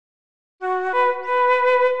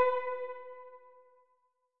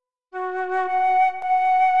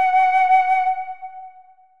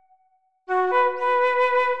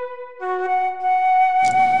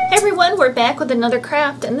start back with another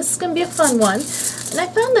craft, and this is going to be a fun one. And I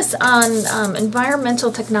found this on Environmental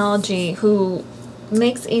Technology, who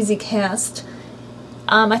makes Easy Cast.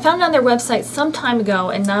 I found it on their website some time ago,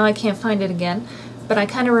 and now I can't find it again, but I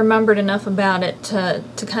kind of remembered enough about it to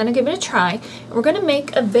kind of give it a try. And we're going to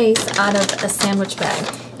make a vase out of a sandwich bag.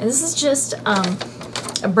 And this is just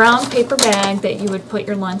a brown paper bag that you would put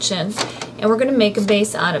your lunch in, and we're going to make a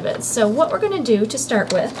vase out of it. So what we're going to do to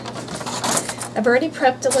start with, I've already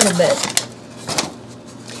prepped a little bit.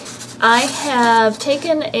 I have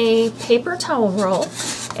taken a paper towel roll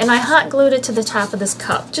and I hot glued it to the top of this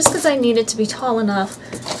cup just because I need it to be tall enough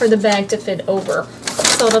for the bag to fit over.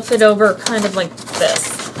 So it'll fit over kind of like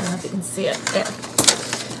this. I don't know if you can see it there.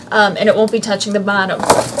 And it won't be touching the bottom.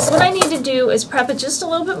 So what I need to do is prep it just a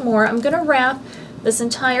little bit more. I'm going to wrap this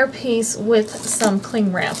entire piece with some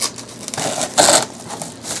cling wrap.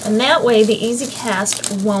 And that way the Easy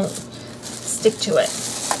Cast won't stick to it.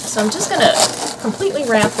 So I'm just going to completely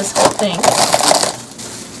wrap this whole thing.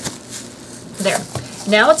 There.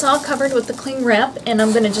 Now it's all covered with the cling wrap, and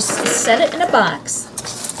I'm going to just set it in a box.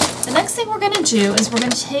 The next thing we're going to do is we're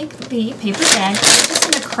going to take the paper bag and we're just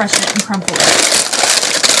going to crush it and crumple it.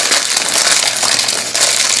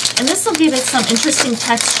 And this will give it some interesting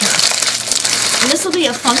texture. And this will be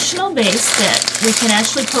a functional base that we can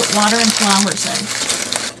actually put water and flowers in.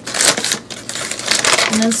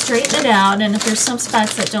 And then straighten it out, and if there's some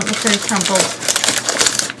spots that don't look very crumpled,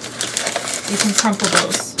 you can crumple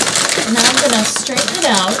those. And now I'm going to straighten it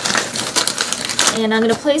out, and I'm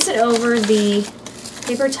going to place it over the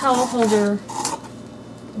paper towel holder,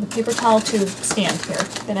 the paper towel tube stand here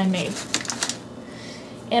that I made.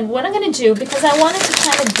 And what I'm going to do, because I want it to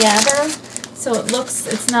kind of gather so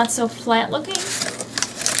it's not so flat looking,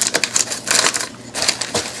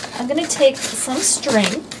 I'm going to take some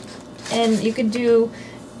string, and you could do,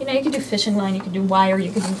 you could do fishing line, you could do wire,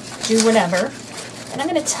 you could do whatever. And I'm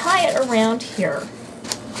going to tie it around here.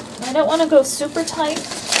 I don't want to go super tight,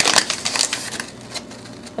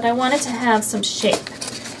 but I want it to have some shape.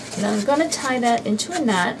 And I'm going to tie that into a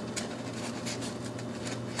knot.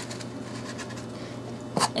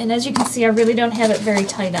 And as you can see, I really don't have it very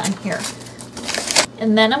tight on here.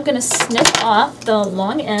 And then I'm going to snip off the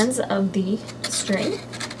long ends of the string.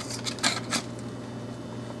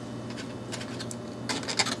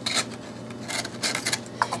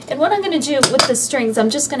 And what I'm going to do with the strings, I'm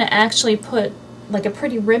just going to actually put like a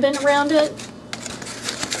pretty ribbon around it,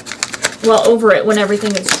 well, over it when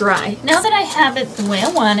everything is dry. Now that I have it the way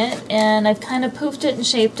I want it, and I've kind of poofed it and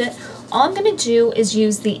shaped it, all I'm going to do is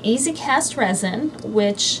use the Easy Cast Resin,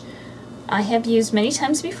 which I have used many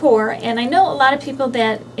times before, and I know a lot of people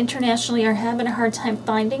that internationally are having a hard time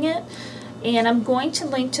finding it, and I'm going to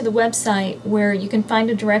link to the website where you can find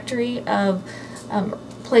a directory of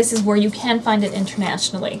places where you can find it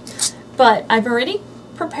internationally. But I've already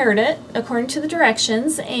prepared it according to the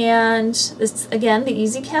directions, and it's again the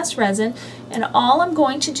Easy Cast Resin, and all I'm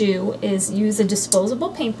going to do is use a disposable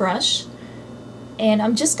paintbrush, and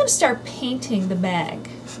I'm just going to start painting the bag,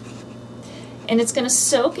 and it's going to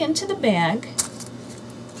soak into the bag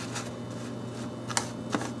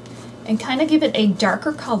and kind of give it a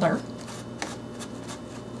darker color.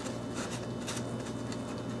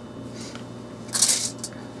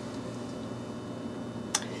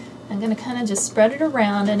 I'm going to kind of just spread it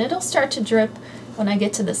around, and it'll start to drip when I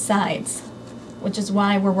get to the sides, which is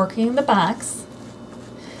why we're working in the box.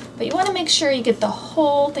 But you want to make sure you get the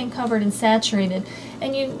whole thing covered and saturated,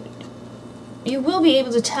 and you will be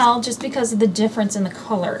able to tell just because of the difference in the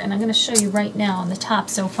color. And I'm going to show you right now on the top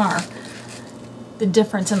so far the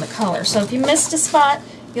difference in the color. So if you missed a spot,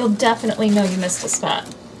 you'll definitely know you missed a spot.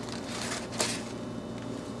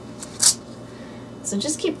 So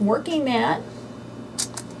just keep working that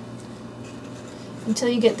until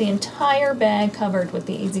you get the entire bag covered with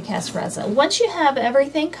the Easy Cast Resin. Once you have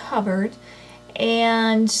everything covered,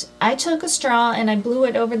 and I took a straw and I blew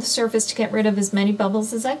it over the surface to get rid of as many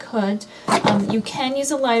bubbles as I could. You can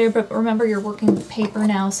use a lighter, but remember you're working with paper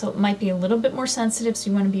now, so it might be a little bit more sensitive,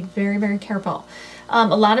 so you want to be very, very careful. A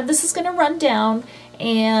lot of this is going to run down,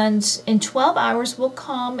 and in 12 hours we'll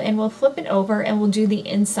come and we'll flip it over and we'll do the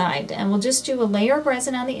inside, and we'll just do a layer of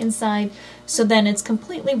resin on the inside, so then it's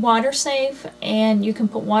completely water safe, and you can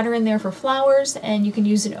put water in there for flowers, and you can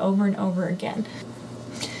use it over and over again.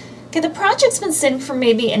 Okay, the project's been sitting for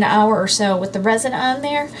maybe an hour or so with the resin on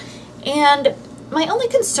there, and my only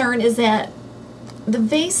concern is that the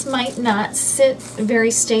vase might not sit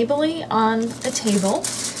very stably on the table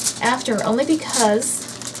after, only because,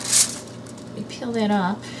 let me peel that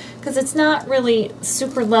off, because it's not really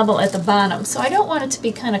super level at the bottom. So I don't want it to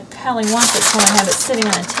be kind of collywampus when I have it sitting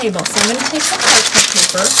on a table. So I'm going to take some parchment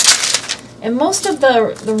paper, And most of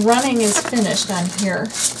the running is finished on here.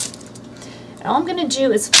 And all I'm going to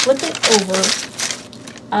do is flip it over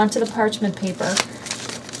onto the parchment paper.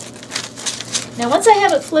 Now once I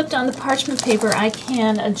have it flipped on the parchment paper, I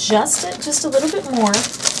can adjust it just a little bit more.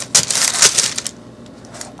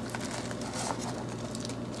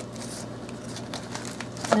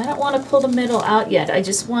 And I don't want to pull the middle out yet. I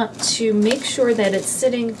just want to make sure that it's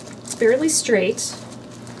sitting fairly straight.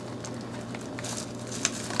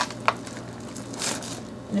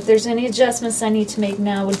 And if there's any adjustments I need to make,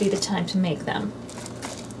 now would be the time to make them.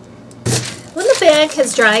 When the bag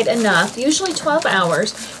has dried enough, usually 12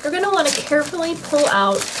 hours, you're going to want to carefully pull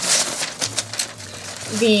out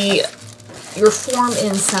your form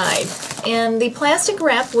inside. And the plastic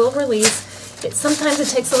wrap will release. Sometimes it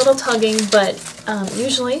takes a little tugging, but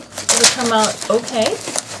usually it'll come out okay.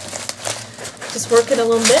 Just work it a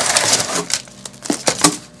little bit.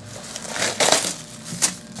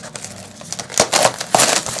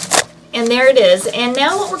 And there it is. And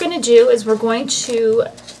now what we're going to do is we're going to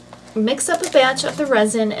mix up a batch of the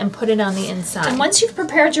resin and put it on the inside. And once you've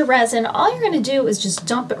prepared your resin, all you're going to do is just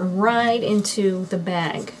dump it right into the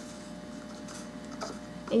bag.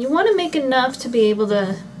 And you want to make enough to be able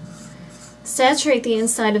to saturate the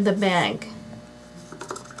inside of the bag.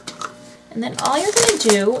 And then all you're going to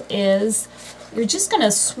do is you're just going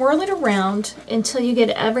to swirl it around until you get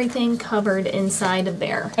everything covered inside of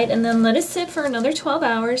there. Right, and then let it sit for another 12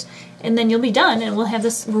 hours and then you'll be done and we'll have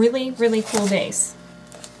this really, really cool vase.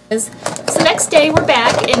 So next day we're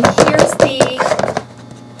back and here's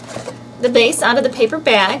the vase out of the paper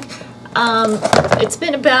bag. It's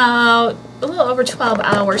been about a little over 12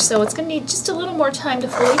 hours, so it's going to need just a little more time to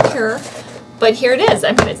fully cure. But here it is.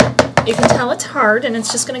 I mean, you can tell it's hard and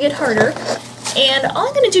it's just going to get harder. And all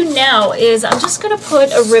I'm going to do now is I'm just going to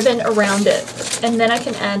put a ribbon around it and then I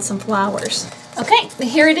can add some flowers. Okay,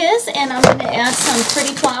 here it is, and I'm going to add some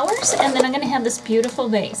pretty flowers and then I'm going to have this beautiful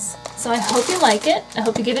vase. So I hope you like it. I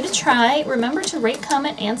hope you give it a try. Remember to rate,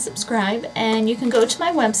 comment, and subscribe, and you can go to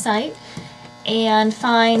my website and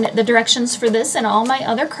find the directions for this and all my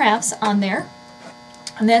other crafts on there.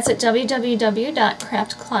 And that's at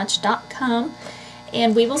www.craftclutch.com.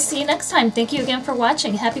 And we will see you next time. Thank you again for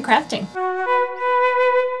watching. Happy crafting!